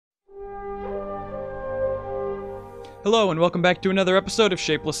Hello and welcome back to another episode of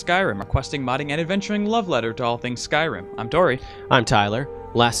Shapeless Skyrim, a questing, modding, and adventuring love letter to all things Skyrim. I'm Tori. I'm Tyler.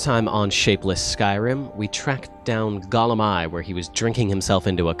 Last time on Shapeless Skyrim, we tracked down Golemai where he was drinking himself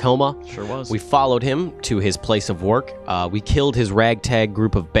into a coma. Sure was. We followed him to his place of work. We killed his ragtag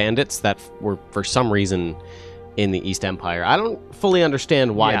group of bandits that were, for some reason, in the East Empire. I don't fully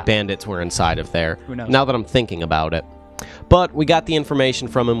understand why bandits were inside of there. Who knows? Now that I'm thinking about it. But we got the information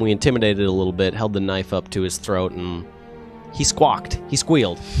from him, we intimidated a little bit, held the knife up to his throat, and he squawked. He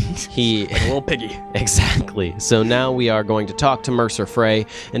squealed. He like a little piggy. Exactly. So now we are going to talk to Mercer Frey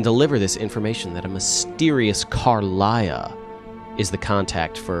and deliver this information that a mysterious Karla is the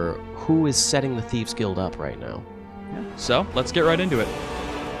contact for who is setting the Thieves Guild up right now. Yeah. So, let's get right into it.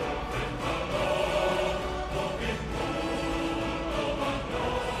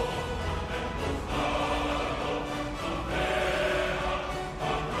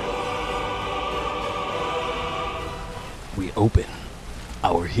 We open.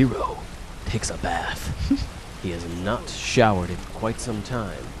 Our hero takes a bath. He has not showered in quite some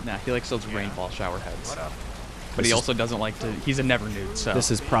time. Nah, he likes those rainfall shower heads. But he also doesn't like to... He's a never nude, so... This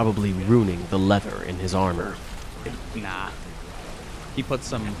is probably ruining the leather in his armor. Nah. He put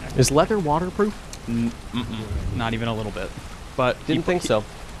some... Is leather waterproof? Not even a little bit. But Didn't think so.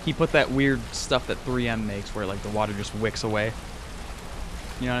 He put that weird stuff that 3M makes where like the water just wicks away.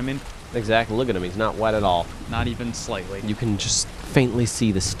 You know what I mean? Exactly. Look at him. He's not wet at all. Not even slightly. You can just faintly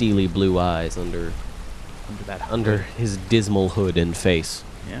see the steely blue eyes under his dismal hood and face.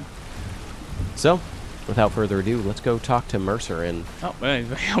 Yeah. So, without further ado, let's go talk to Mercer and... Oh,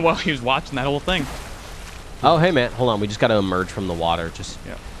 well, he was watching that whole thing. Oh, hey, man. Hold on. We just got to emerge from the water. Just...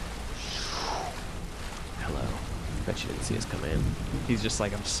 Yeah. Hello. Bet you didn't see us come in. He's just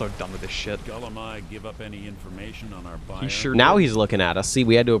like, I'm so done with this shit. Golemai give up any information on our buyer? He sure Now did. he's looking at us. See,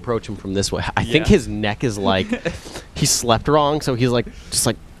 we had to approach him from this way. I think his neck is like... he slept wrong, so he's like... Just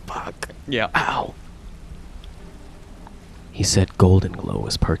like, fuck. Yeah. Ow. He said Golden Glow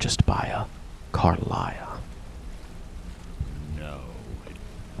was purchased by a Karla. No,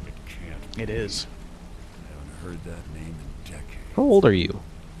 it can't. It is. I haven't heard that name in decades. How old are you?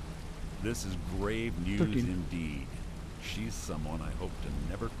 This is grave news 13. indeed. She's someone I hope to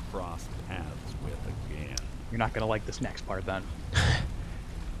never cross paths with again. You're not gonna like this next part then.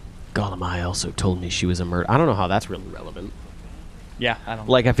 Golemai also told me she was a murderer. I don't know how that's really relevant. Yeah, I don't.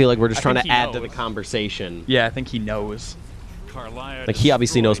 Like, I feel like we're just I trying think to he add to the knows. conversation. Yeah, I think he knows. Karla Like, he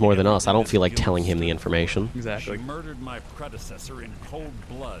obviously knows more than us. I don't destroyed feel like everything telling him the this information. Exactly. She murdered my predecessor in cold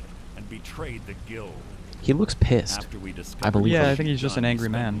blood and betrayed the guild. He looks pissed. After we discovered I believe Yeah, him. I think he's just an angry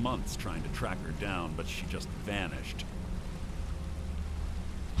we spent man. months trying to track her down, but she just vanished.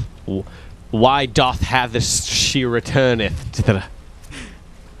 Why doth hathis she returneth to the...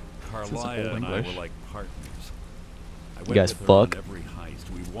 Karla and I were like partners. I went guys with her on fuck? every heist.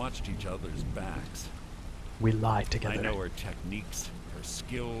 We watched each other's backs. We lied together. I know her techniques, her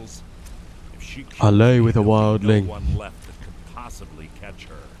skills. If she I lay killed with me, a there'll be wildling. no one left that could possibly catch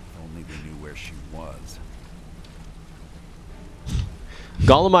her. If only they knew where she was.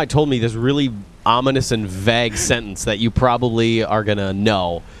 Golemai told me this really ominous and vague sentence that you probably are gonna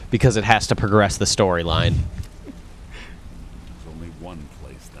know because it has to progress the storyline. There's only one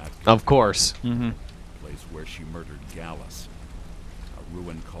place that Of course. place where she murdered Gallus. A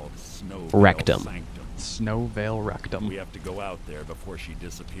ruin called Snow Veil Rectum. Sanctum. Snow Veil Rectum. We have to go out there before she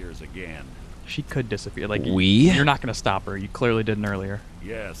disappears again. She could disappear. Like We? You're not gonna stop her. You clearly didn't earlier.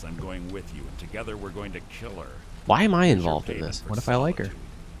 Yes, I'm going with you, and together we're going to kill her. Why am I Here's your involved in payment this? for What if I like her? solitude.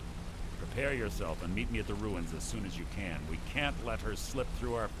 Prepare yourself and meet me at the ruins as soon as you can. We can't let her slip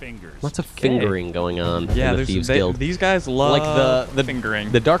through our fingers. Lots of fingering going on Yeah, in the Thieves Guild. these guys love Like the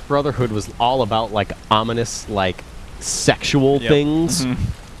fingering. The Dark Brotherhood was all about like ominous, like sexual Yep. things. Mhm.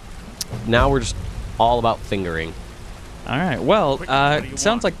 Now we're just all about fingering. All right. Well, Quickly, what do you it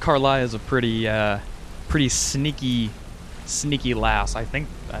sounds want? like Karla is a pretty sneaky lass. I think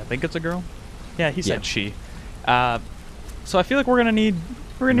it's a girl. Yeah, he said Yeah. she. So I feel like we're gonna need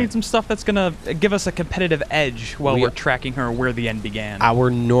some stuff that's gonna give us a competitive edge while We- we're tracking her where the end began. Our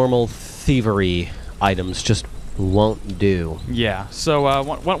normal thievery items just won't do. Yeah. So why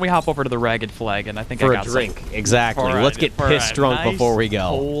don't we hop over to the Ragged Flag, and I think For I a got drink, some, exactly. Let's get for pissed a drunk nice before we go.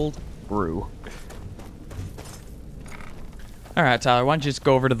 Cold brew. All right, Tyler. Why don't you just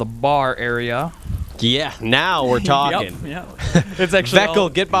go over to the bar area? Yeah, now we're talking. Yep. It's actually all-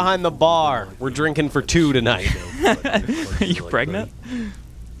 Vekel, get behind the bar. We're drinking for two tonight. Are you pregnant?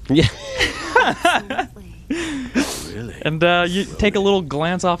 Yeah. Really? And you take a little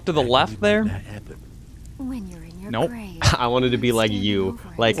glance off to the left there. That happened. When you're in your Nope. I wanted to be like you.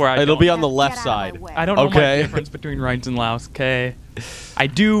 Like, Where I it'll be don't. on the left side. I don't know my Okay. difference between rights and lefts, okay? I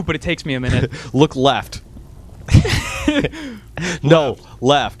do, but it takes me a minute. Look left. No,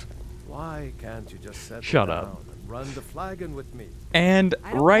 left. Why can't you just settle Shut down up. and run the flagon with me? And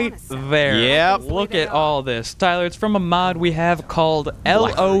right there, Yep. look at all this. Tyler, it's from a mod we have called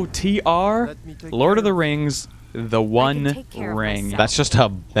LOTR, Lord of the Rings, The One take care of Ring.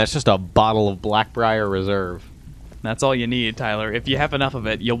 myself. That's just a bottle of Blackbriar Reserve. That's all you need, Tyler. If you have enough of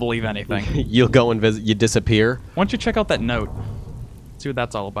it, you'll believe anything. You'll go and visit. You disappear. Why don't you check out that note? See what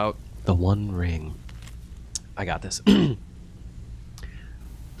that's all about. The One Ring. I got this.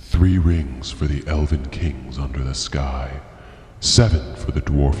 3 rings for the elven kings under the sky, 7 for the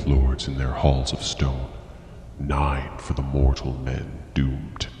dwarf lords in their halls of stone, 9 for the mortal men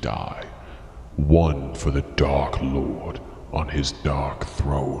doomed to die, 1 for the Dark Lord on his dark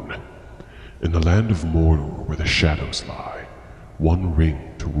throne. In the land of Mordor where the shadows lie, 1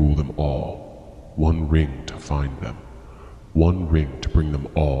 ring to rule them all, 1 ring to find them, 1 ring to bring them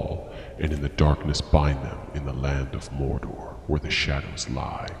all, and in the darkness bind them in the land of Mordor where the shadows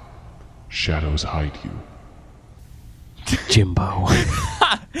lie. Shadows hide you. Jimbo.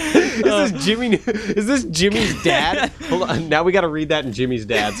 Is this Jimmy's dad? Hold on, now we gotta read that in Jimmy's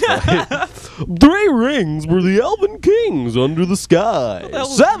dad's voice. 3 rings for the elven kings under the sky.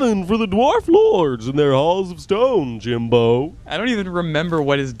 7 for the dwarf lords in their halls of stone, Jimbo. I don't even remember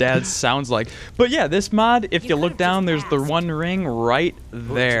what his dad sounds like. But yeah, this mod, if you look down, there's the One Ring right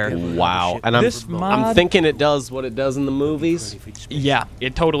there. Wow. And I'm mod- thinking it does what it does in the movies. Yeah,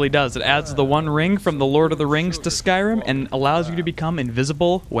 it totally does. It adds the One Ring from the Lord of the Rings to Skyrim and allows you to become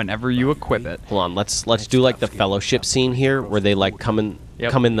invisible whenever you equip it. Hold on, let's do like the fellowship scene here where they like come in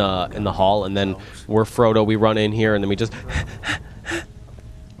the hall, and then we're Frodo, we run in here and then we just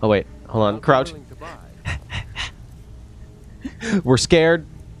Oh wait, hold on, crouch. Willing to buy. We're scared.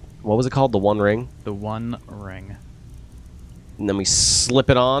 What was it called? The One Ring? The One Ring. And then we slip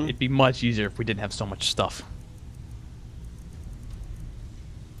it on. It'd be much easier if we didn't have so much stuff.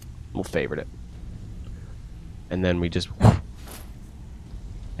 We'll favorite it. And then we just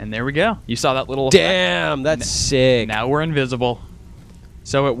And there we go. You saw that little effect? damn, that's sick. Now we're invisible.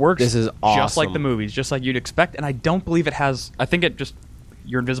 So it works This is just like awesome. the movies, just like you'd expect. And I don't believe it has... I think it just...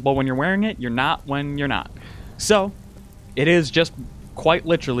 You're invisible when you're wearing it. You're not when you're not. So, it is just quite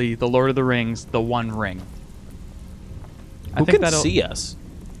literally the Lord of the Rings, the One Ring. Who can see us?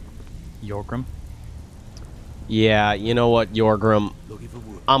 Yorgrim. Yeah, you know what, Yorgrim?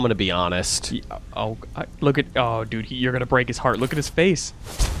 I'm gonna be honest. Look at... Oh, dude, you're gonna break his heart. Look at his face.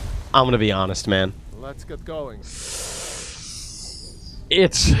 I'm gonna be honest, man. Let's get going.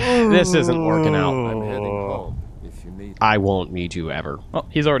 This isn't working out. I'm heading home if you need. I won't need you ever. Well,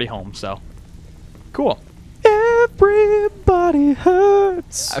 he's already home, so... Cool. Everybody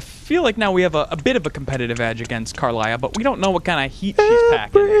hurts. I feel like now we have a bit of a competitive edge against Karla, but we don't know what kind of heat she's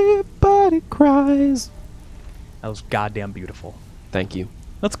packing. Everybody cries. That was goddamn beautiful. Thank you.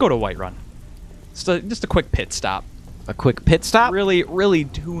 Let's go to Whiterun. Just a quick pit stop. A quick pit stop. Really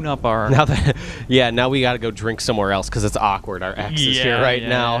tune up our... Now we gotta go drink somewhere else because it's awkward. Our ex is here right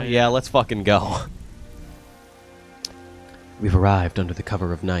now. Yeah, let's fucking go. We've arrived under the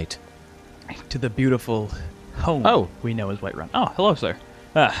cover of night. To the beautiful home we know as Whiterun. Oh, hello, sir.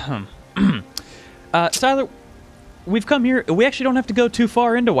 Tyler, we've come here. We actually don't have to go too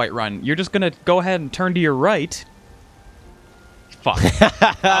far into Whiterun. You're just going to go ahead and turn to your right. Fuck.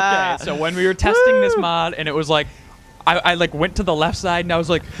 Okay, so when we were testing this mod, and it was like, I like went to the left side, and I was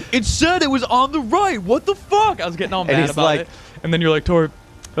like, it said it was on the right. What the fuck? I was getting all mad about it. And then you're like, Tor,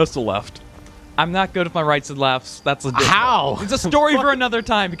 that's the left. I'm not good with my rights and lefts. That's a How? It's a story for another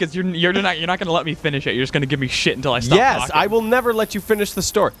time because you're not going to let me finish it. You're just going to give me shit until I stop Yes, talking. I will never let you finish the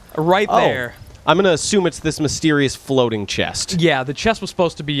story. Right Oh. there. I'm gonna assume it's this mysterious floating chest. Yeah, the chest was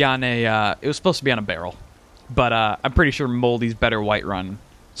supposed to be on a barrel, but I'm pretty sure Moldy's Better Whiterun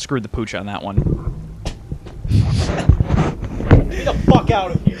screwed the pooch on that one. Get the fuck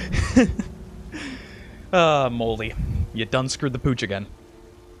out of here. Moldy, you done screwed the pooch again.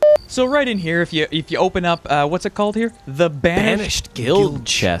 So right in here, if you open up, what's it called here? The Banished Guild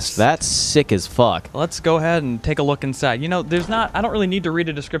chest. That's sick as fuck. Let's go ahead and take a look inside. You know, I don't really need to read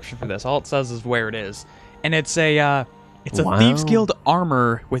a description for this. All it says is where it is. And it's a Thieves Guild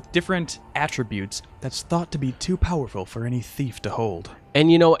armor with different attributes that's thought to be too powerful for any thief to hold. And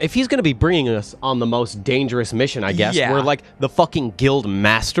you know, if he's gonna be bringing us on the most dangerous mission, I guess, Yeah. where like the fucking guild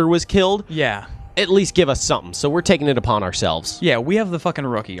master was killed, Yeah. at least give us something. So we're taking it upon ourselves. Yeah, we have the fucking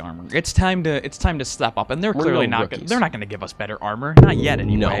rookie armor. It's time to step up, and they're We're clearly no not. rookies. They're not going to give us better armor, not yet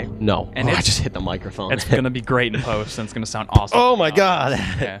anyway. No. And I it's- just hit the microphone. It's going to be great in post, and it's going to sound awesome. Oh my God.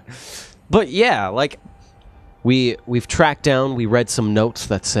 Yeah. But yeah, like we've tracked down. We read some notes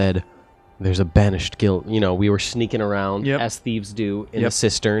that said there's a banished guild. You know, we were sneaking around as thieves do in the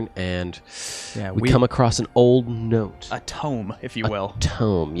cistern, and Yeah, we come across an old note. a tome, if you will.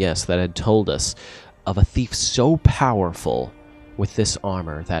 Tome, yes, that had told us of a thief so powerful with this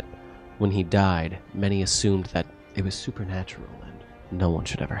armor that when he died, many assumed that it was supernatural and no one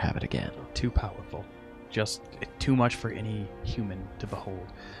should ever have it again. Too powerful. Just too much for any human to behold.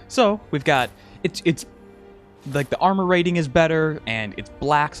 So we've got it's like the armor rating is better and it's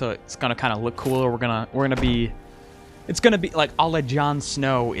black, so it's gonna kind of look cooler. It's gonna be like a la Jon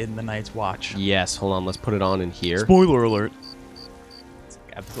Snow in the Night's Watch. Yes, hold on, let's put it on in here. Spoiler alert.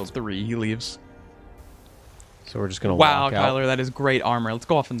 Episode 3, he leaves. So we're just gonna Wow, walk out. Kyler, that is great armor. Let's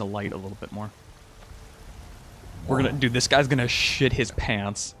go off in the light a little bit more. Dude, this guy's gonna shit his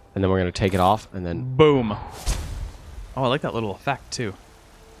pants. And then we're gonna take it off, and then Boom. Oh, I like that little effect too.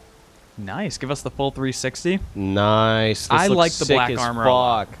 Nice. Give us the full 360. nice. This I looks like the sick black as armor a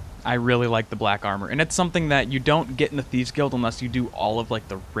lot. fuck. I really like the black armor, and it's something that you don't get in the Thieves Guild unless you do all of like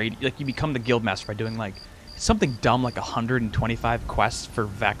the raid. Like you become the guild master by doing like something dumb like 125 quests for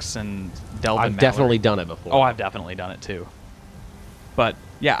Vex and Delvin. I've definitely done it before. Oh, I've definitely done it too. But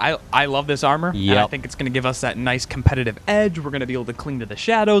yeah, I love this armor. And I Yep. think it's going to give us that nice competitive edge. We're going to be able to cling to the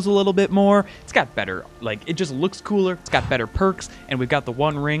shadows a little bit more. It's got better, like, it just looks cooler. It's got better perks, and we've got the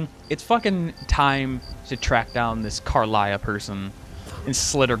one ring. It's fucking time to track down this Karla person and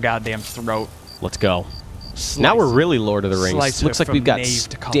slit her goddamn throat. Let's go. Slice, Now we're really Lord of the Rings. slice her Looks like from we've got nave to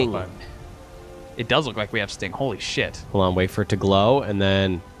Sting. collarbone. It does look like we have Sting. Holy shit. Hold on, wait for it to glow, and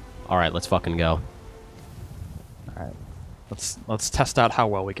then... Alright, let's fucking go. All right. Let's test out how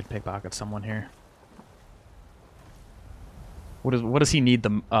well we can pickpocket someone here. What does he need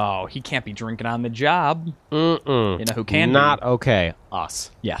them? Oh, he can't be drinking on the job. Mm-mm. You know who can? Not okay.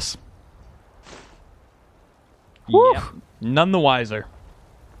 Us. Yes. Whew. Yep. None the wiser.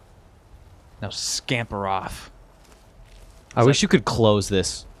 Now scamper off. I wish you could close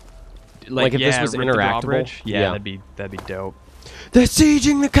this. Like, if this was rip the interactable? drawbridge. Yeah, Yeah. that'd be dope. They're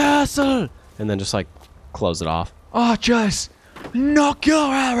sieging the castle! And then just, like, close it off. Archers, knock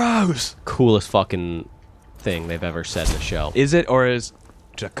your arrows. Coolest fucking thing they've ever said in the show. Is it or is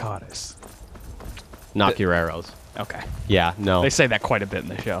Dracarys? Knock your arrows. Okay. Yeah, no. They say that quite a bit in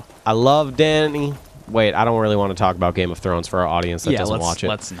the show. I love Danny. Wait, I don't really want to talk about Game of Thrones for our audience that doesn't watch it.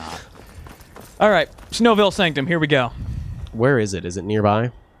 Let's not. All right, Snow Veil Sanctum. Here we go. Where is it? Is it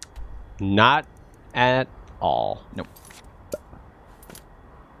nearby? Not at all. Nope.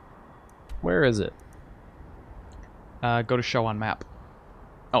 Where is it? Go to show on map.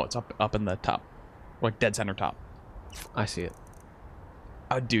 Oh, it's up in the top, like dead center top. I see it.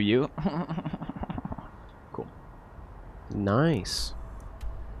 Do you? Cool. Nice.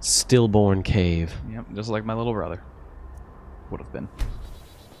 Stillborn Cave. Yep, just like my little brother would have been.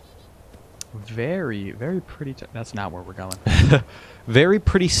 Very, very pretty. That's not where we're going. Very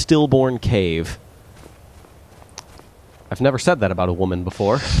pretty stillborn cave. I've never said that about a woman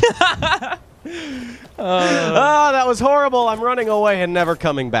before. That was horrible. I'm running away and never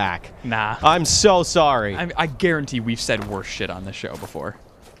coming back. Nah. I'm so sorry. I guarantee we've said worse shit on this show before.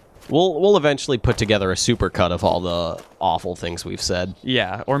 We'll eventually put together a supercut of all the awful things we've said.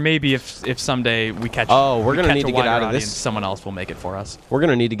 Yeah, or maybe if someday we catch. Oh, we're we gonna catch need a to get wider out of audience, this. Someone else will make it for us. We're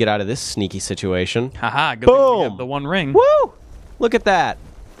gonna need to get out of this sneaky situation. Haha. Good thing we Boom! have the one ring. Woo! Look at that.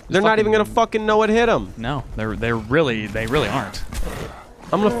 They're not even fucking- gonna fucking know what hit them. No, they really aren't.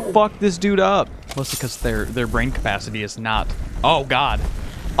 I'm gonna fuck this dude up. Mostly because their brain capacity is not. Oh God.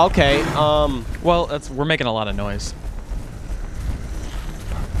 Okay. Well, we're making a lot of noise.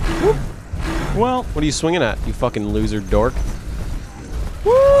 Well, What are you swinging at, you fucking loser dork?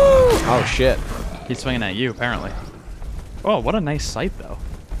 Woo! Oh shit. he's swinging at you apparently. Oh, what a nice sight though.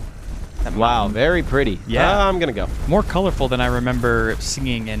 That Wow, mountain. very pretty. Yeah. I'm gonna go. More colorful than I remember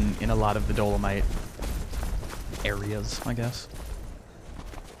seeing in a lot of the Dolomite areas, I guess.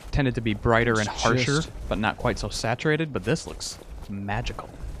 Tended to be brighter and It's harsher, just- but not quite so saturated, but this looks magical.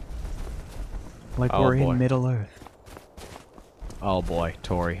 Like Oh, we're boy. in Middle Earth. Oh boy,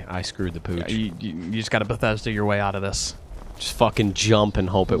 Tori, I screwed the pooch. You just gotta Bethesda your way out of this. Just fucking jump and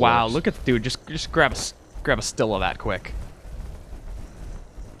hope it Wow, works. look at dude, just grab a still of that quick.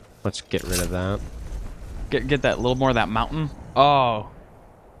 Let's get rid of that. Get that little more of that mountain. Oh.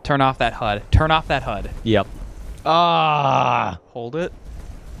 Turn off that HUD. Turn off that HUD. Yep. Ah! Hold it.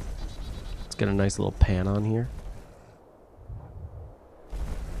 Let's Get a nice little pan on here.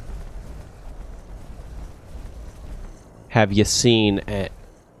 Have you seen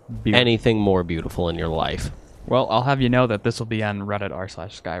anything more beautiful in your life? Well, I'll have you know that this will be on Reddit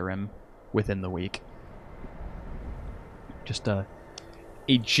r/Skyrim within the week. Just a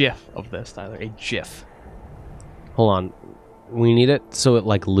GIF of this, Tyler. A GIF. Hold on. We need it so it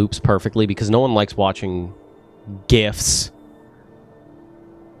like loops perfectly because no one likes watching GIFs.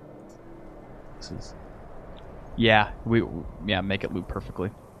 This is. Yeah, make it loop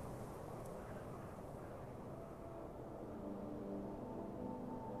perfectly.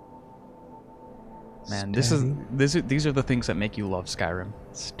 Man, these are the things that make you love Skyrim.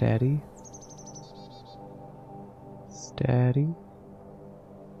 Steady. Steady.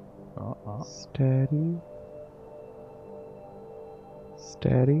 Steady.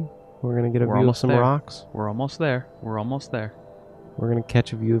 Steady. We're gonna get a view of some rocks. We're almost there. We're almost there. We're gonna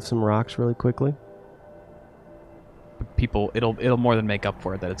catch a view of some rocks really quickly. People, it'll more than make up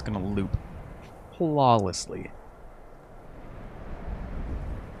for it that it's gonna loop flawlessly.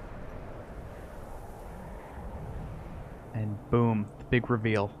 And boom, the big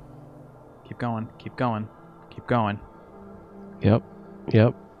reveal. Keep going, keep going, keep going. Yep,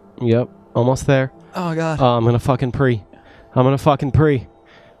 yep, yep. Almost there. Oh god. Oh, I'm gonna fucking pre. I'm gonna fucking pre.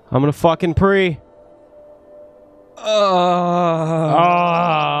 I'm gonna fucking pre. Oh,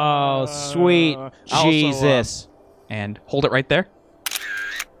 sweet Jesus. And hold it right there.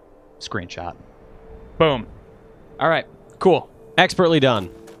 Screenshot. Boom. All right, cool. Expertly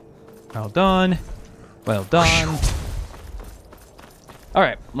done. Well done. Well done. All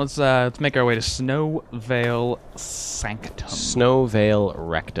right, let's make our way to Snow Veil Sanctum. Snow Veil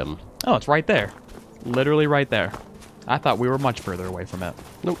Rectum. Oh, it's right there. Literally right there. I thought we were much further away from it.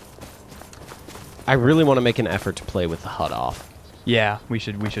 Nope. I really want to make an effort to play with the HUD off. Yeah, we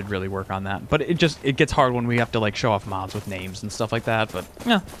should really work on that. But it gets hard when we have to like show off mobs with names and stuff like that, but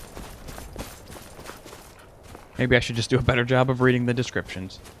yeah. Maybe I should just do a better job of reading the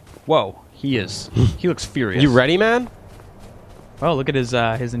descriptions. Whoa, he looks furious. You ready, man? Oh, look at his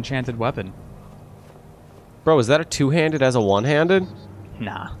enchanted weapon. Bro, is that a two-handed as a one-handed?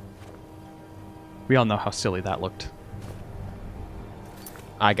 Nah. We all know how silly that looked.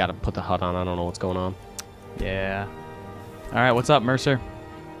 I gotta put the HUD on. I don't know what's going on. Yeah. All right, what's up, Mercer?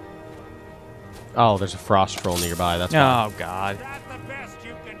 Oh, there's a frost troll nearby. That's oh god. Is that the best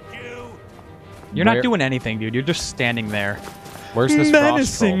you can do? You're not doing anything, dude. You're just standing there. Where's this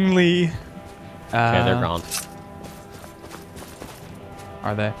frost troll? Menacingly. Okay, they're gone.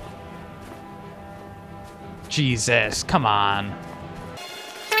 Are they? Jesus, come on.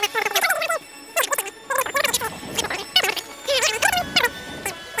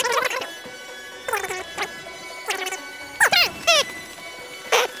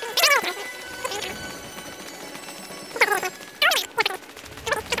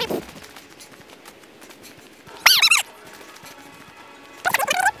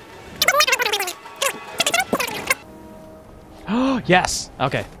 Yes.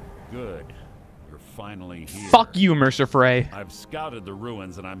 Okay. Good. You're finally here. Fuck you, Mercer Frey. I've scouted the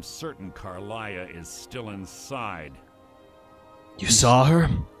ruins and I'm certain Karla is still inside. You saw her?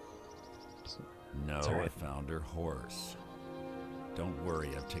 No, I found her horse. Don't worry,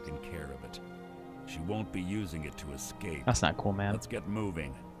 I've taken care of it. She won't be using it to escape. That's not cool, man. Let's get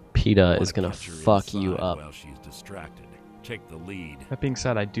moving. PETA is gonna fuck you up. While she's distracted. Take the lead. That being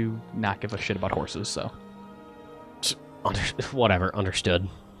said, I do not give a shit about horses, so. Whatever, understood.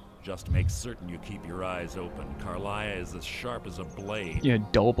 Just make certain you keep your eyes open. Karla is as sharp as a blade. Yeah,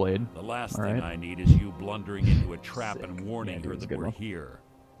 dull blade. The last All thing right. I need is you blundering into a trap and warning her that's a that good we're one. here.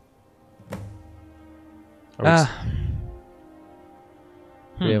 Do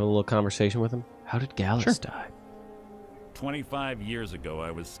we have a little conversation with him? How did Gallus die? 25 years ago,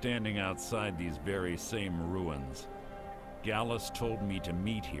 I was standing outside these very same ruins. Gallus told me to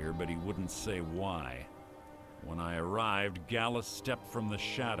meet here, but he wouldn't say why. When I arrived, Gallus stepped from the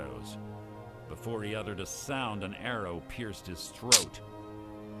shadows. Before he uttered a sound, an arrow pierced his throat.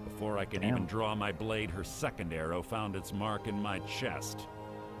 Before I could even draw my blade, her second arrow found its mark in my chest.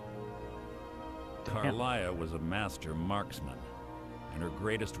 Karla was a master marksman, and her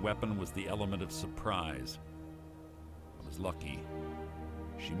greatest weapon was the element of surprise. I was lucky.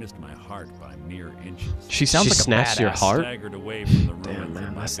 She missed my heart by mere inches. She sounds like a snatched your badass. heart? Staggered away from the ruins man,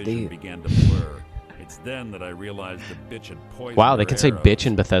 and my that's vision deep. began to blur. It's then that I realized the bitch had poisoned Wow, they her can say arrows. bitch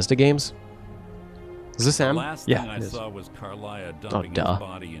in Bethesda games? Is this The M? last Yeah, thing I it is. saw was Karla dumping duh. his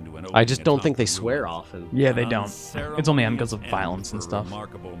body into an I just opening don't atop think they the swear ruins. often. Yeah, they don't. An It's only M because of unceremonious violence and end for a stuff.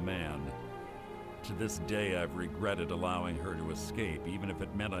 Remarkable man. To this day, I've regretted allowing her to escape, even if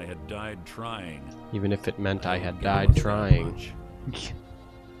it meant I had died trying. Even if it meant I had don't died give a trying. much.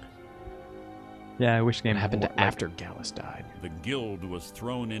 Yeah, I wish the game What happened had to more, after Gallus died? The guild was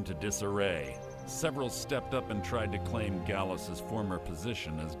thrown into disarray. Several stepped up and tried to claim Gallus's former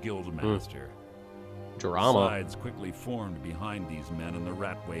position as guildmaster. Drama. Sides quickly formed behind these men, and the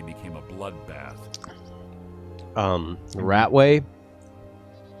Ratway became a bloodbath. The Ratway?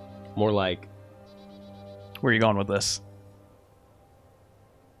 More like... Where are you going with this?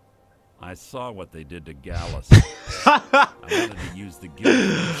 I saw what they did to Gallus. I wanted to use the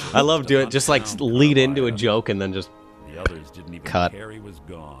guild. I love doing it, just like hunt lead down into a Karla. joke and then just... The others didn't even Cut. care he was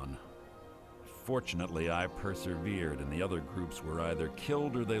gone. Fortunately, I persevered, and the other groups were either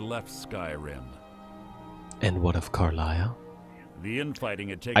killed or they left Skyrim. And what of Carlisle? The infighting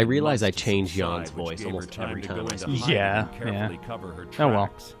had taken I realize months I to change subside, Jan's which voice gave her almost every to time go I into speak. hiding Yeah, and carefully yeah. cover her Oh, well.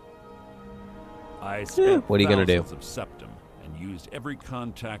 tracks. I spent what are you gonna do? thousands of septum and used every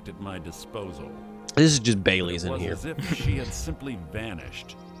contact at my disposal. This is just Bailey's It in was here. as if she had simply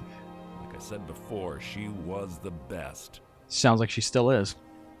vanished. Like I said before, she was the best. Sounds like she still is.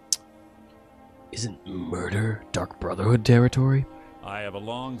 Isn't murder Dark Brotherhood territory? I have a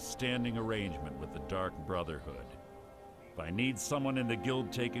long-standing arrangement with the Dark Brotherhood. If I need someone in the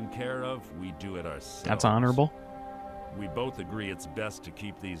guild taken care of, we do it ourselves. That's honorable. We both agree it's best to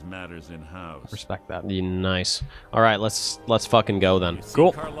keep these matters in-house. Respect that. Yeah, nice. All right, let's fucking go then. You see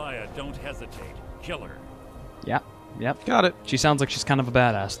Cool. Karla, don't hesitate. Kill her. Yep. Yep. Got it. She sounds like she's kind of a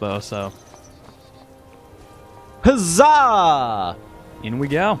badass, though, so Huzzah! in we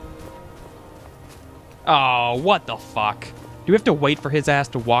go. Oh, what the fuck? Do we have to wait for his ass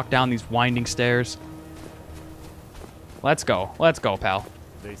to walk down these winding stairs? Let's go. Let's go, pal.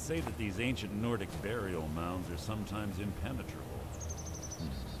 They say that these ancient Nordic burial mounds are sometimes impenetrable.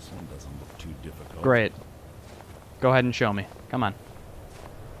 This one doesn't look too difficult. Great. Go ahead and show me. Come on.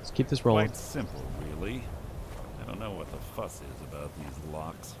 Let's keep this rolling. Quite simple, really. I don't know what the fuss is about these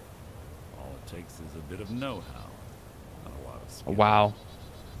locks. All it takes is a bit of know-how. Not a lot of skill. Wow.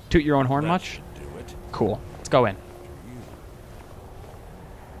 Toot your own horn That much? should do it. Cool. Let's go in.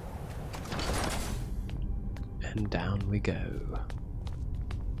 And down we go.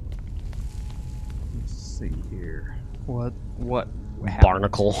 Let's see here. What happened?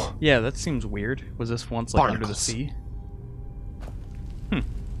 Barnacle. Yeah, that seems weird. Was this once like under the Barnacles. sea?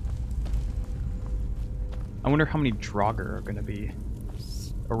 I wonder how many Draugr are going to be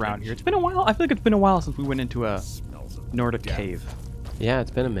around here. It's been a while. I feel like it's been a while since we went into a Smells of Nordic death. cave, Yeah,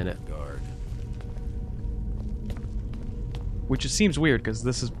 it's been a minute. Guard. which it seems weird because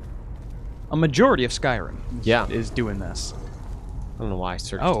this is a majority of Skyrim Yeah. is doing this. I don't know why I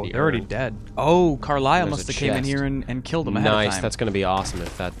searched Oh, the they're already urn. dead. Oh, Carlisle There's must a have came in chest. here and killed them ahead of Nice. time. That's gonna be awesome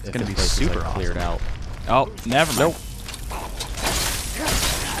if that. It's gonna be super cleared out. Oh, never mind. Nope.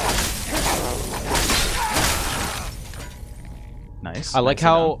 Nice. I like Nicely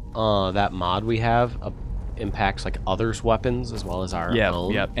done. how that mod we have impacts like others' weapons as well as our Yeah,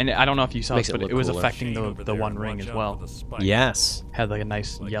 own. yeah. And I don't know if you saw Makes this, it but look it was cooler. affecting Shane over the there, One and Ring watch as out well. for the spikes. Yes. Had like a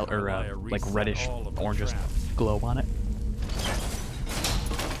nice Like yellow or Carlisle like reset reddish all of the orangish traps. glow on it.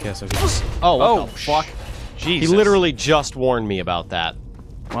 Yeah. So he just. Oh, what the fuck? He Jesus. literally just warned me about that.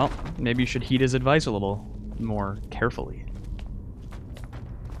 Well, maybe you should heed his advice a little more carefully.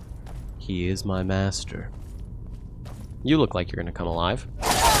 He is my master. You look like you're gonna come alive.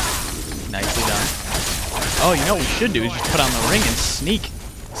 Nicely done. Oh, you know what we should do is just put on the ring and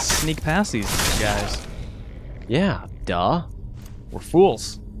sneak past these guys. Yeah. Duh. We're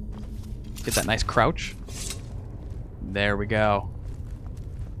fools. Get that nice crouch. There we go.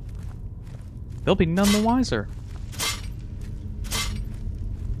 They'll be none the wiser.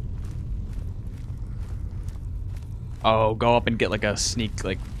 Oh, go up and get like a sneak,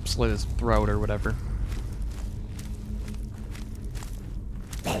 like slit his throat or whatever.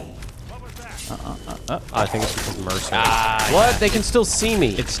 I think it's because Mercer. Ah, What? They can still see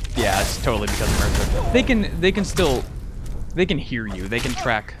me. it's totally because of Mercer. They can hear you. They can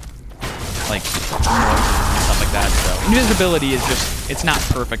track like noises and stuff like that. So invisibility is it's not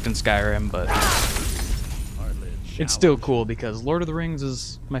perfect in Skyrim, but Hardly a it's still challenge. cool because Lord of the Rings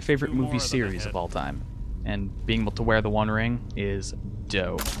is my favorite Two more movie than I series had. of all time, and being able to wear the One Ring is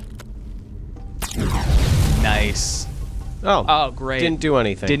dope. Nice. Oh. Oh, great. Didn't do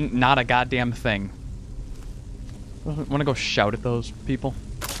anything. Not a goddamn thing. Want to go shout at those people?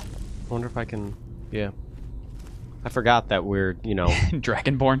 Wonder if I can. Yeah. I forgot that we're,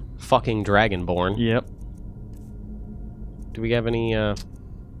 Dragonborn. fucking Dragonborn. Yep. Do we have any,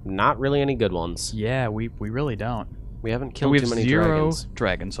 not really any good ones? Yeah, we really don't. We haven't And killed we too have many 0 dragons.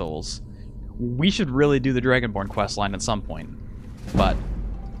 dragon souls. We should really do the Dragonborn quest line at some point. But,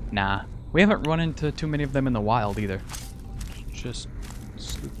 nah. We haven't run into too many of them in the wild either. Just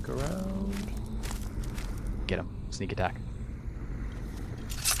sneak around. Get him. Sneak attack.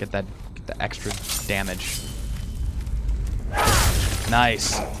 Get the extra damage.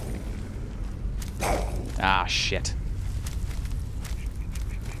 Nice. Ah, shit.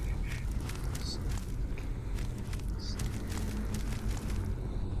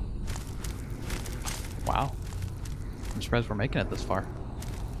 Wow. I'm surprised we're making it this far.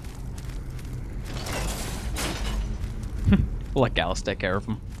 We'll let Gallus take care of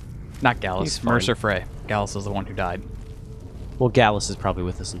him. Not Gallus, Mercer Frey. Gallus is the one who died. Well, Gallus is probably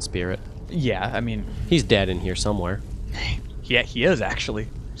with us in spirit. Yeah, I mean... He's dead in here somewhere. Yeah, he is, actually.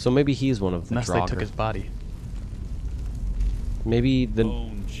 So maybe he's one of the Unless Draugr. they took his body. Maybe the...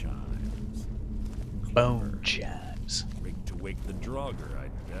 Bone chimes. Bone chimes. Rigged to wake the Draugr,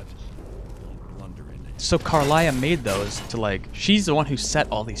 I'd bet. Don't blunder in it. So Karla made those to, like... She's the one who set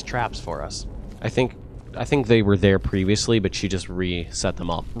all these traps for us. I think they were there previously, but she just reset them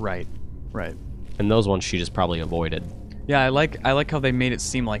up. Right. Right. And those ones she just probably avoided. Yeah, I like how they made it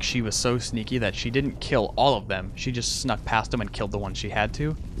seem like she was so sneaky that she didn't kill all of them. She just snuck past them and killed the ones she had to,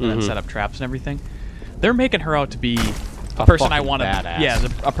 and then set up traps and everything. They're making her out to be a person I want to, yeah,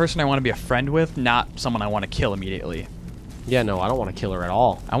 a person I want to be a friend with, not someone I want to kill immediately. Yeah, no, I don't want to kill her at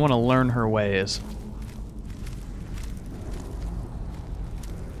all. I want to learn her ways.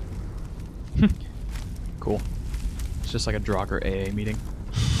 Cool. It's just like a Draugr AA meeting.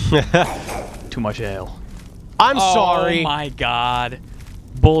 Too much ale. I'm sorry. Oh my god.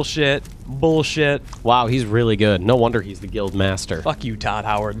 Bullshit. Bullshit. Wow, he's really good. No wonder he's the guild master. Fuck you, Todd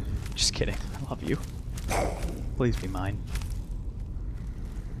Howard. Just kidding. I love you. Please be mine.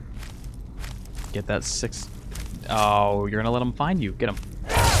 Get that 6... Oh, you're gonna let him find you. Get him.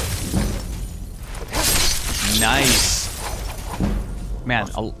 Nice. Man,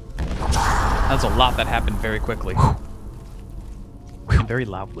 that's a lot that happened very quickly. And very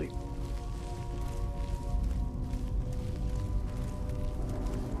loudly.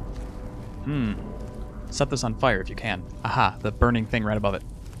 Set this on fire if you can. Aha, the burning thing right above it.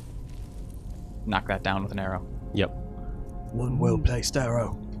 Knock that down with an arrow. Yep. One well-placed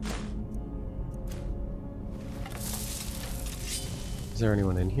arrow. Is there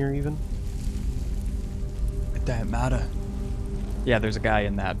anyone in here even? It don't matter. Yeah, there's a guy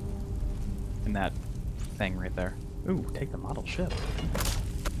in that thing right there. Ooh, take the model ship.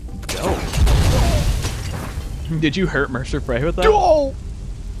 Go. Did you hurt Mercer Frey with that? Oh!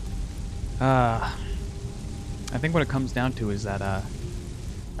 I think what it comes down to is that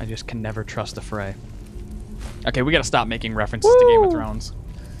I just can never trust the Frey. Okay, we gotta stop making references to Game of Thrones.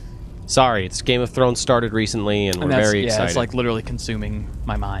 Sorry, it's Game of Thrones started recently, and we're very excited. Yeah, it's like literally consuming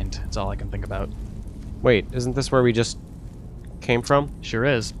my mind. It's all I can think about. Wait, isn't this where we just came from? Sure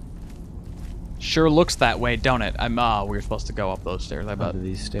is. Sure looks that way, don't it? We were supposed to go up those stairs, I bet. Under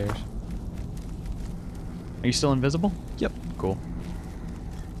these stairs. Are you still invisible? Yep. Cool.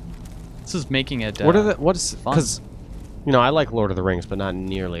 This is making it. Because, you know, I like Lord of the Rings, but not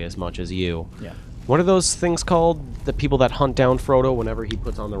nearly as much as you. Yeah. What are those things called? The people that hunt down Frodo whenever he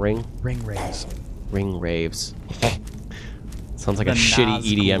puts on the ring? Ring raves. Ring raves. Sounds like The a shitty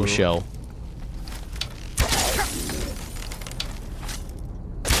EDM Nazgul. show.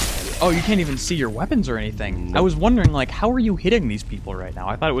 Oh, you can't even see your weapons or anything. Nope. I was wondering, like, how are you hitting these people right now?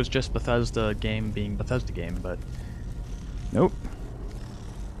 I thought it was just Bethesda game being Bethesda game, but nope.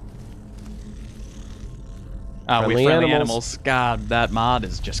 Ah, we have friendly animals. God, that mod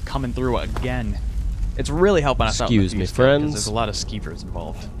is just coming through again. It's really helping us out. Excuse me, friends. There's a lot of skeepers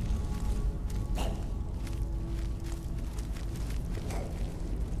involved.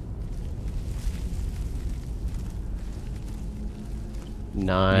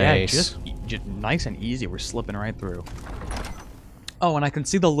 Nice. Yeah, just nice and easy. We're slipping right through. Oh, and I can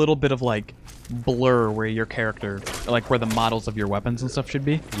see the little bit of, like, blur where your character, like, where the models of your weapons and stuff should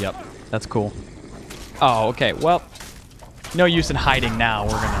be. Yep. That's cool. Oh, okay. Well, no use in hiding now.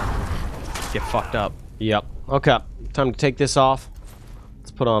 We're gonna get fucked up. Yep. Okay. Time to take this off.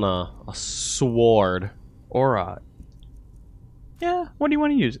 Let's put on a sword. Or, yeah, what do you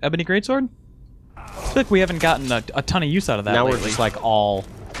want to use? Ebony Greatsword? I feel like we haven't gotten a ton of use out of that Now lately. we're just like all...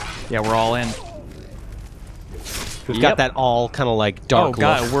 Yeah, we're all in. We've got that all kind of like dark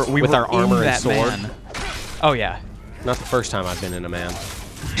God, look we with were our armor in and that sword. man. Oh, yeah. Not the first time I've been in a man.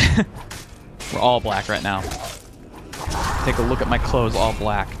 We're all black right now. Take a look at my clothes, all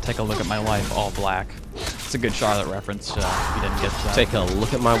black. Take a look at my life, all black. It's a good Charlotte reference, if you didn't get that. Take a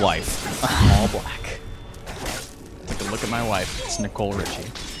look at my wife. All black. Take a look at my wife. It's Nicole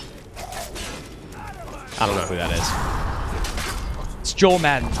Richie. I don't know who that is. It's Joel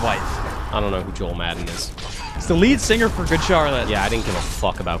Madden's wife. I don't know who Joel Madden is. It's the lead singer for Good Charlotte. Yeah, I didn't give a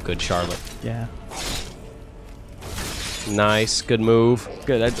fuck about Good Charlotte. Yeah. Nice, good move.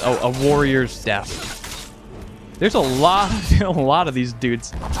 Good. That's a warrior's death. There's a lot of these dudes.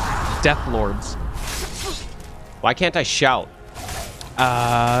 Death Lords. Why can't I shout?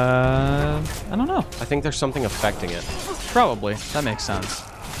 I don't know. I think there's something affecting it. Probably. That makes sense.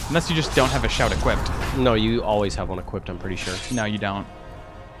 Unless you just don't have a shout equipped. No, you always have one equipped, I'm pretty sure. No, you don't.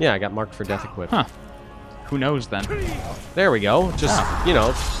 Yeah, I got marked for death equipped. Huh. Who knows then? There we go. Just, you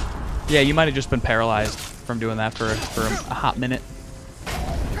know. Yeah, you might have just been paralyzed from doing that for a hot minute.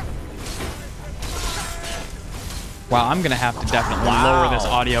 Wow, I'm going to have to definitely lower this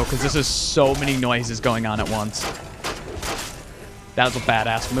audio because this is so many noises going on at once. That was a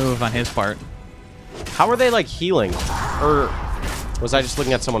badass move on his part. How are they, like, healing? Or was I just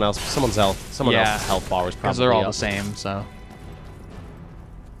looking at someone else? Someone's health. Someone else's health bar was probably because they're all up. the same, so.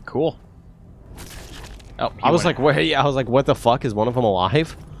 Cool. Oh, I was like, wait, yeah, I was like, what the fuck? Is one of them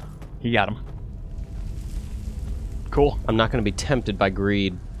alive? He got him. Cool. I'm not going to be tempted by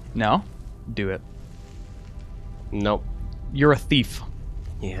greed. No? Do it. Nope. You're a thief.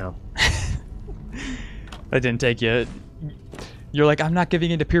 Yeah. That didn't take you. You're like, I'm not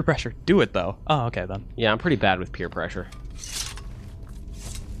giving in to peer pressure. Do it, though. Oh, okay, then. Yeah, I'm pretty bad with peer pressure.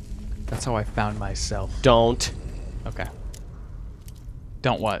 That's how I found myself. Don't. Okay.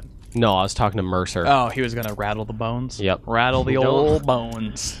 Don't what? No, I was talking to Mercer. Oh, he was going to rattle the bones? Yep. Rattle the old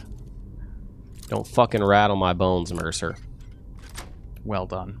bones. Don't fucking rattle my bones, Mercer. Well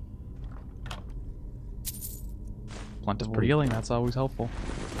done. Plentiful healing, that's always helpful.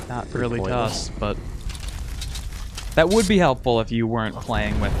 Not really to us, but that would be helpful if you weren't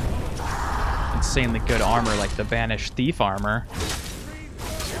playing with insanely good armor like the Banished Thief armor.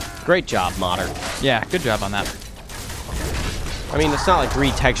 Great job, Modder. Yeah, good job on that. I mean, it's not like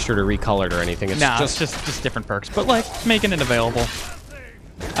retextured or recolored or anything. It's just different perks, but like making it available.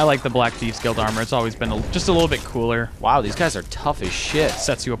 I like the Black Thieves Guild armor. It's always been just a little bit cooler. Wow, these guys are tough as shit.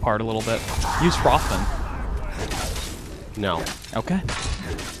 Sets you apart a little bit. Use Frothin. No. Okay.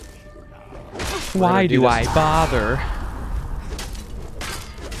 Why do I bother?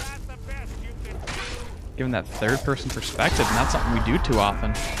 Given that third-person perspective, and that's something we do too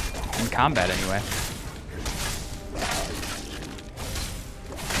often. In combat, anyway.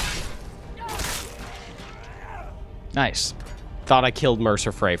 Nice. Thought I killed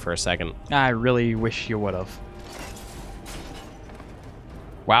Mercer Frey for a second. I really wish you would have.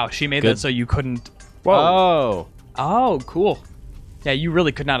 Wow, she made Good. that so you couldn't... Whoa. Oh, cool. Yeah, you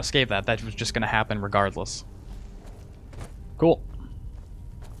really could not escape that. That was just going to happen regardless. Cool.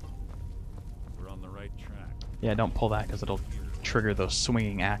 We're on the right track. Yeah, don't pull that because it'll trigger those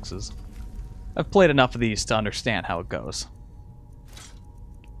swinging axes. I've played enough of these to understand how it goes.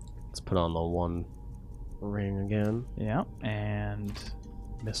 Let's put on the one ring again. Yeah, and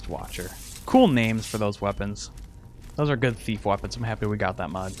Mist Watcher. Cool names for those weapons. Those are good thief weapons. I'm happy we got that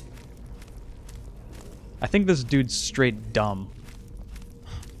mod. I think this dude's straight dumb.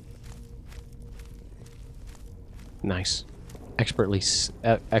 Nice. Expertly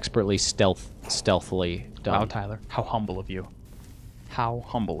stealthily done. Wow, Tyler. How humble of you. How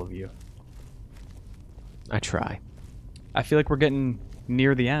humble of you. I try. I feel like we're getting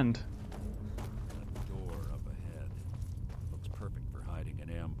near the end. That door up ahead looks perfect for hiding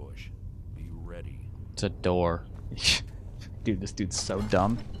an ambush. Be ready. It's a door. Dude, this dude's so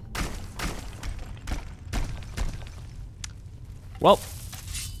dumb. Well,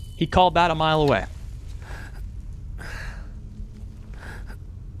 he called that a mile away.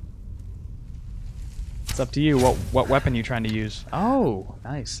 It's up to you. What weapon you trying to use? Oh,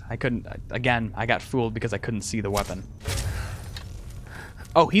 nice. I couldn't... Again, I got fooled because I couldn't see the weapon.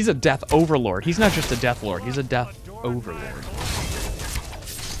 Oh, he's a Death Overlord. He's not just a Death Lord. He's a Death Overlord.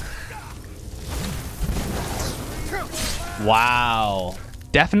 Wow.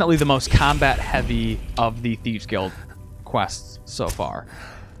 Definitely the most combat-heavy of the Thieves Guild quests so far.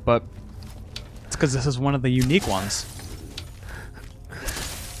 But it's because this is one of the unique ones.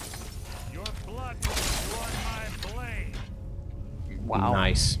 Your blood will adorn my blade. Wow.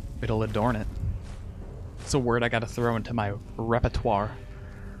 Nice. It'll adorn it. It's a word I gotta throw into my repertoire.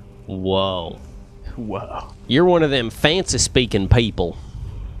 Whoa. Whoa. You're one of them fancy-speaking people.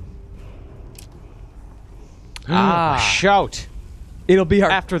 Ah. Shout. It'll be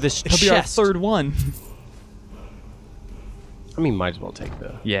our After this It'll be our chest. third one. I mean, might as well take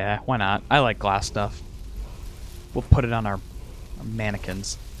the... Yeah, why not? I like glass stuff. We'll put it on our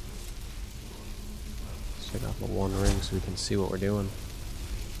mannequins. Let's take off the one ring so we can see what we're doing.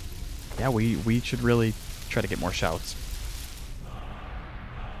 Yeah, we should really Try to get more shouts.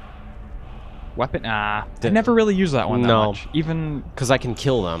 Weapon? I never really use that one that much. Even... Because I can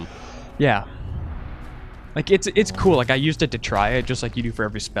kill them. Yeah. Like, it's cool. Like, I used it to try it, just like you do for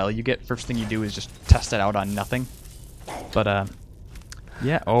every spell you get. First thing you do is just test it out on nothing. But,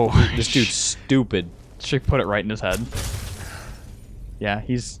 yeah. Oh, this dude's stupid. Should put it right in his head. Yeah,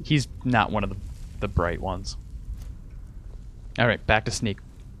 he's not one of the bright ones. All right, back to sneak.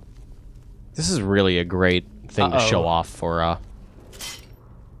 This is really a great thing to show off for,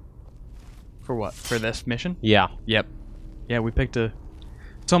 For what? For this mission? Yeah. Yep. Yeah, we picked a...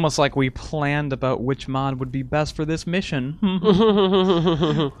 It's almost like we planned about which mod would be best for this mission.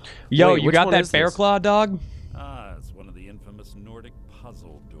 Yo, Wait, you which got one that is bear this? claw, dog? Ah, it's one of the infamous Nordic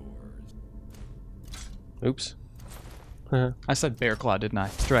puzzle doors. Oops. I said bear claw, didn't I?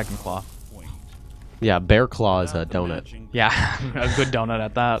 It's dragon claw. Point. Yeah, bear claw is a Without the donut. matching Yeah, a good donut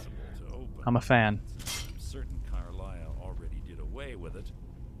at that. to open. I'm a fan. I'm certain Karla already did away with it.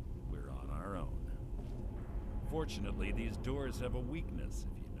 We're on our own. Fortunately, these doors have a weakness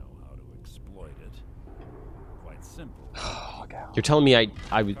if you know how to exploit it. Quite simple. You're telling me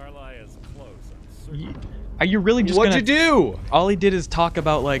I would... Karla is close, I'm certain. Are you really just What'd gonna... you do? All he did is talk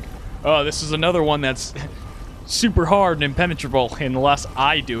about, like, oh, this is another one that's super hard and impenetrable unless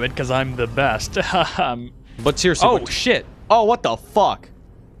I do it because I'm the best. But seriously... Oh, what- shit. Oh, what the fuck?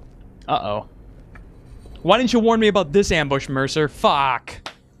 Uh-oh. Why didn't you warn me about this ambush, Mercer?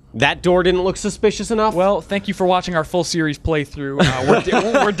 Fuck. That door didn't look suspicious enough? Well, thank you for watching our full series playthrough.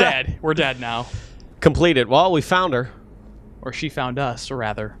 We're dead. We're dead now. Completed. Well, we found her. Or she found us, or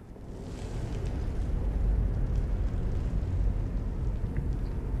rather.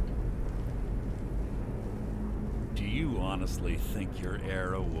 Do you honestly think your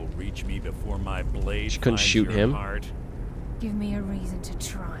arrow will reach me before my blade She couldn't finds shoot your him. heart? Give me a reason to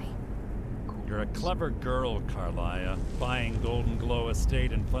try. You're a clever girl, Karla. Buying Golden Glow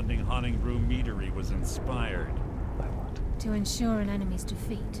Estate and funding Haunting Brew Meadery was inspired. To ensure an enemy's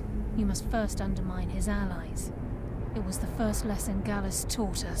defeat, you must first undermine his allies. It was the first lesson Gallus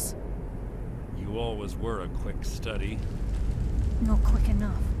taught us. You always were a quick study. Not quick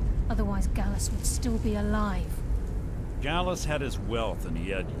enough, otherwise Gallus would still be alive. Gallus had his wealth and he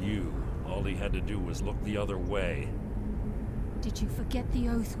had you. All he had to do was look the other way. Did you forget the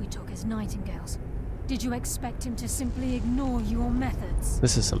oath we took as Nightingales? Did you expect him to simply ignore your methods?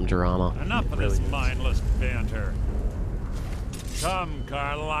 This is some drama. Enough of this mindless banter. Come,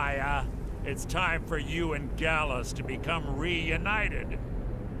 Karla. It's time for you and Gallus to become reunited.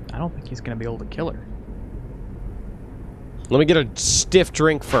 I don't think he's going to be able to kill her. Let me get a stiff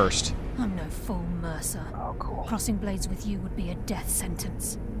drink first. I'm no fool, Mercer. Oh, cool. Crossing blades with you would be a death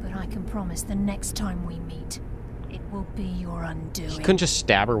sentence. But I can promise the next time we meet, it will be your undoing. You couldn't just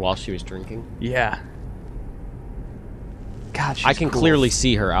stab her while she was drinking? Yeah. God, she's I can cool. clearly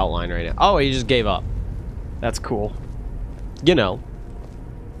see her outline right now. Oh, he just gave up. That's cool. You know.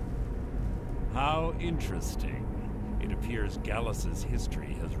 How interesting. It appears Gallus's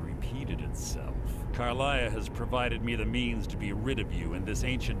history has repeated itself. Karla has provided me the means to be rid of you, and this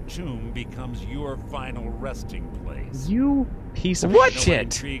ancient tomb becomes your final resting place. You piece of You know what shit.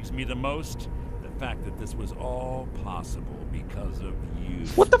 intrigues me the most? The fact that this was all possible because of you.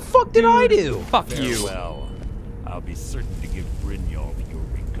 What the fuck did I do? Fuck you. Farewell. I'll be certain to give Brynjolf your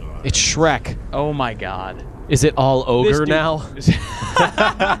regard. It's Shrek. Oh my god. Is it all ogre dude- now?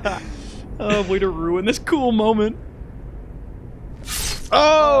 Oh, way to ruin this cool moment.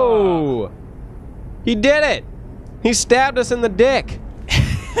 Oh! He did it! He stabbed us in the dick.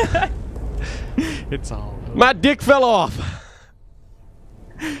 It's all... My dick fell off.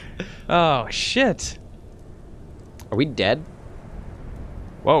 Oh, shit. Are we dead?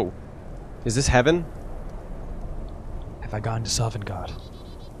 Whoa. Is this heaven? Have I gone to Sovngarde?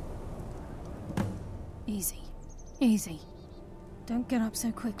 Easy. Easy. Don't get up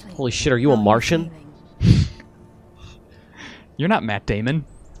so quickly. Holy shit, are you a How Martian? feeling? You're not Matt Damon.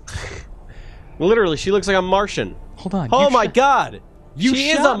 Literally, she looks like a Martian. Hold on. Oh you my shot- god! You she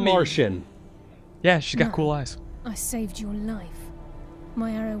is a shot me. Martian. Yeah, she's got No. cool eyes. I saved your life.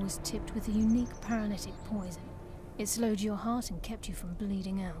 My arrow was tipped with a unique paralytic poison. It slowed your heart and kept you from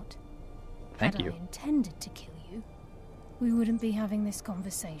bleeding out. Thank Had you. I intended to kill you, we wouldn't be having this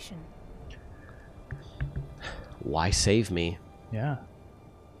conversation. Why save me? Yeah.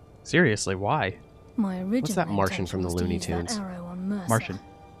 Seriously, why? My original that Martian from the intention Looney was to use Tunes? that arrow on Mercer, Martian. Is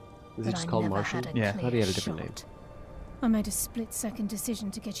but it just I called never Martian? had a Yeah. I thought he had a clear different name. shot. I made a split-second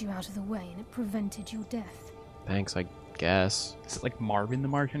decision to get you out of the way, and it prevented your death. Thanks, I guess. Is it like Marvin the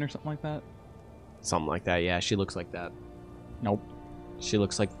Martian or something like that? Something like that, yeah. She looks like that. Nope. She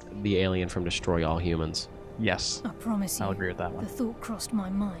looks like the alien from Destroy All Humans. Yes. I promise you. I'll agree with that one. The thought crossed my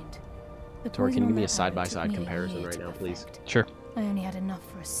mind. The Tori, can poison you on give me a that arrow side-by-side took me a comparison year right to now, please? perfect. Sure. I only had enough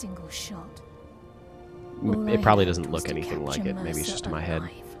for a single shot. All I It probably had doesn't was look to anything like capture it. Maybe it's Mercer just in my head.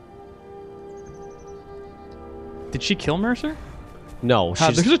 alive. Did she kill Mercer? No,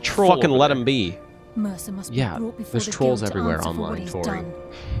 There's she's a troll fucking over let there. him be. Mercer must be Yeah, brought before there's the trolls guild to everywhere answer for what online, he's Tori. done.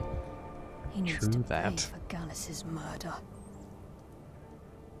 He needs True to that. pay for Gallus's murder.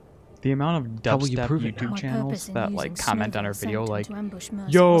 The amount of How will you dubstep prove it? YouTube My channels purpose in that using like comment Snow on our Veil video Sanctum like, to ambush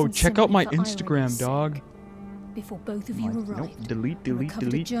Mercer "Yo, wasn't check out my simply for Instagram, irony's dog." sake. Before both of I'm you like, nope, arrived, delete, I delete, recovered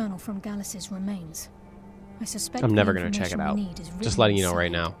delete. a journal from Gallus's remains. I suspect I'm the never gonna check it information we out. need is Just written letting you know right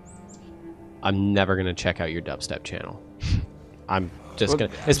inside. now. I'm never gonna check out your dubstep channel. I'm just Well,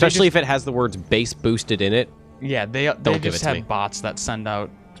 gonna, especially if it has the words bass boosted in it. Yeah, they Don't give just it to have me. bots that send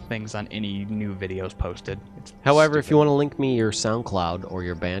out things on any new videos posted. It's However, if you stupid. want to link me your SoundCloud or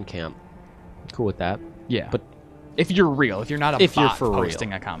your Bandcamp, cool with that. Yeah, But if you're real, if you're not a If you're bot for real.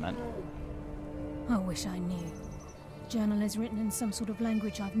 posting a comment. I wish I knew. Journal is written in some sort of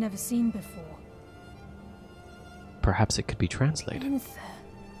language I've never seen before. perhaps it could be translated. Inther.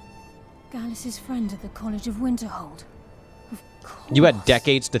 Gallus's friend at the College of Winterhold. Of course. You had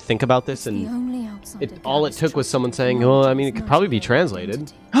decades to think about this, The and only outsider all it Gallus took was trusted someone to saying, acknowledge "Oh, I mean, his it could probably be magical translated."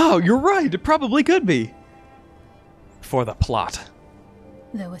 identity. Oh, you're right. It probably could be. For the plot.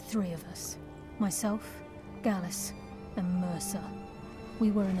 There were three of us. Myself, Gallus, and Mercer.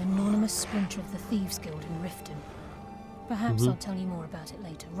 We were an anonymous splinter of the Thieves Guild in Riften. Perhaps I'll tell you more about it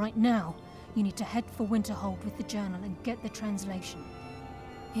later. Right now, you need to head for Winterhold with the journal and get the translation.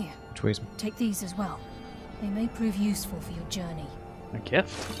 Here, Which way's... take these as well. They may prove useful for your journey. A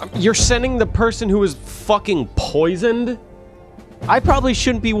gift? You're sending the person who was fucking poisoned? I probably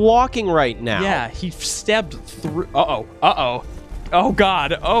shouldn't be walking right now. Yeah, he stabbed through. Uh-oh. Uh-oh. Oh,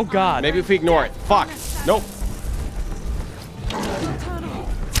 God. Oh, God. Maybe if we ignore it. Fuck. Nope.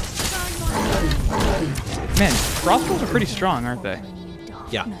 Man, crossbows are pretty strong, aren't they?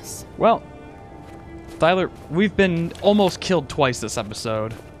 Yeah. Darkness. Well, Tyler, we've been almost killed twice this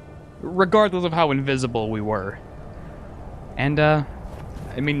episode, regardless of how invisible we were. And, I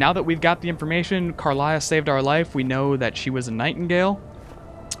mean, now that we've got the information, Karla saved our life. We know that she was a nightingale.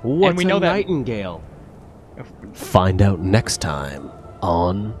 What's we know a that- nightingale? Find out next time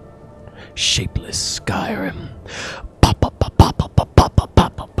on Shapeless Skyrim.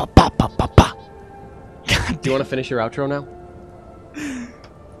 Do you want to finish your outro now?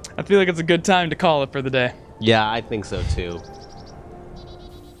 I feel like it's a good time to call it for the day. Yeah, I think so too.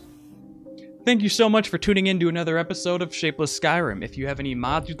 Thank you so much for tuning in to another episode of Shapeless Skyrim. If you have any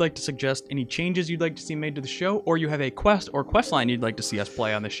mods you'd like to suggest, any changes you'd like to see made to the show, or you have a quest or questline you'd like to see us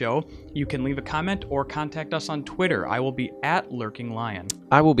play on the show, you can leave a comment or contact us on Twitter. I will be at Lurking Lion.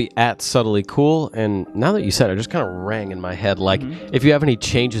 I will be at Subtly Cool, and now that you said it, it just kind of rang in my head, like, if you have any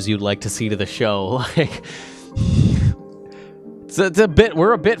changes you'd like to see to the show, like... It's a bit.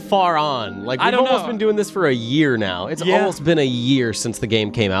 We're a bit far on. Like, I we've don't almost know. been doing this for a year now. It's Yeah. almost been a year since the game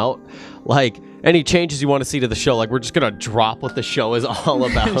came out. Like, any changes you want to see to the show, like, we're just gonna drop what the show is all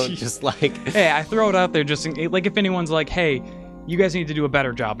about. Just like, Hey, I throw it out there just in, like if anyone's like, hey, you guys need to do a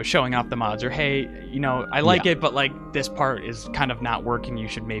better job of showing off the mods, or hey, you know, I like Yeah. it, but like this part is kind of not working. You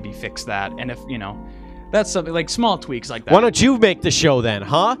should maybe fix that. And if you know, that's something like small tweaks like that. why don't you make the show then,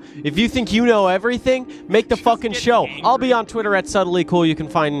 huh? If you think you know everything, make the fucking get show. angry. I'll be on Twitter at Subtly Cool. You can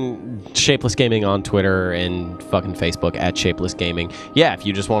find Shapeless Gaming on Twitter and fucking Facebook at Shapeless Gaming. Yeah, if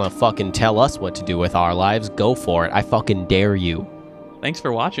you just want to fucking tell us what to do with our lives, go for it. I fucking dare you. Thanks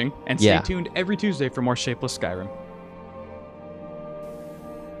for watching, and stay Yeah. tuned every Tuesday for more Shapeless Skyrim.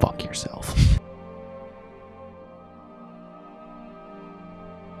 Fuck yourself.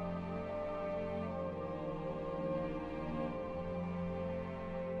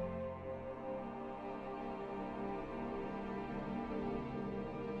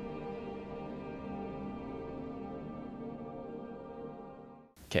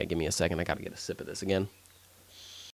 Okay, give me a second. I gotta get a sip of this again.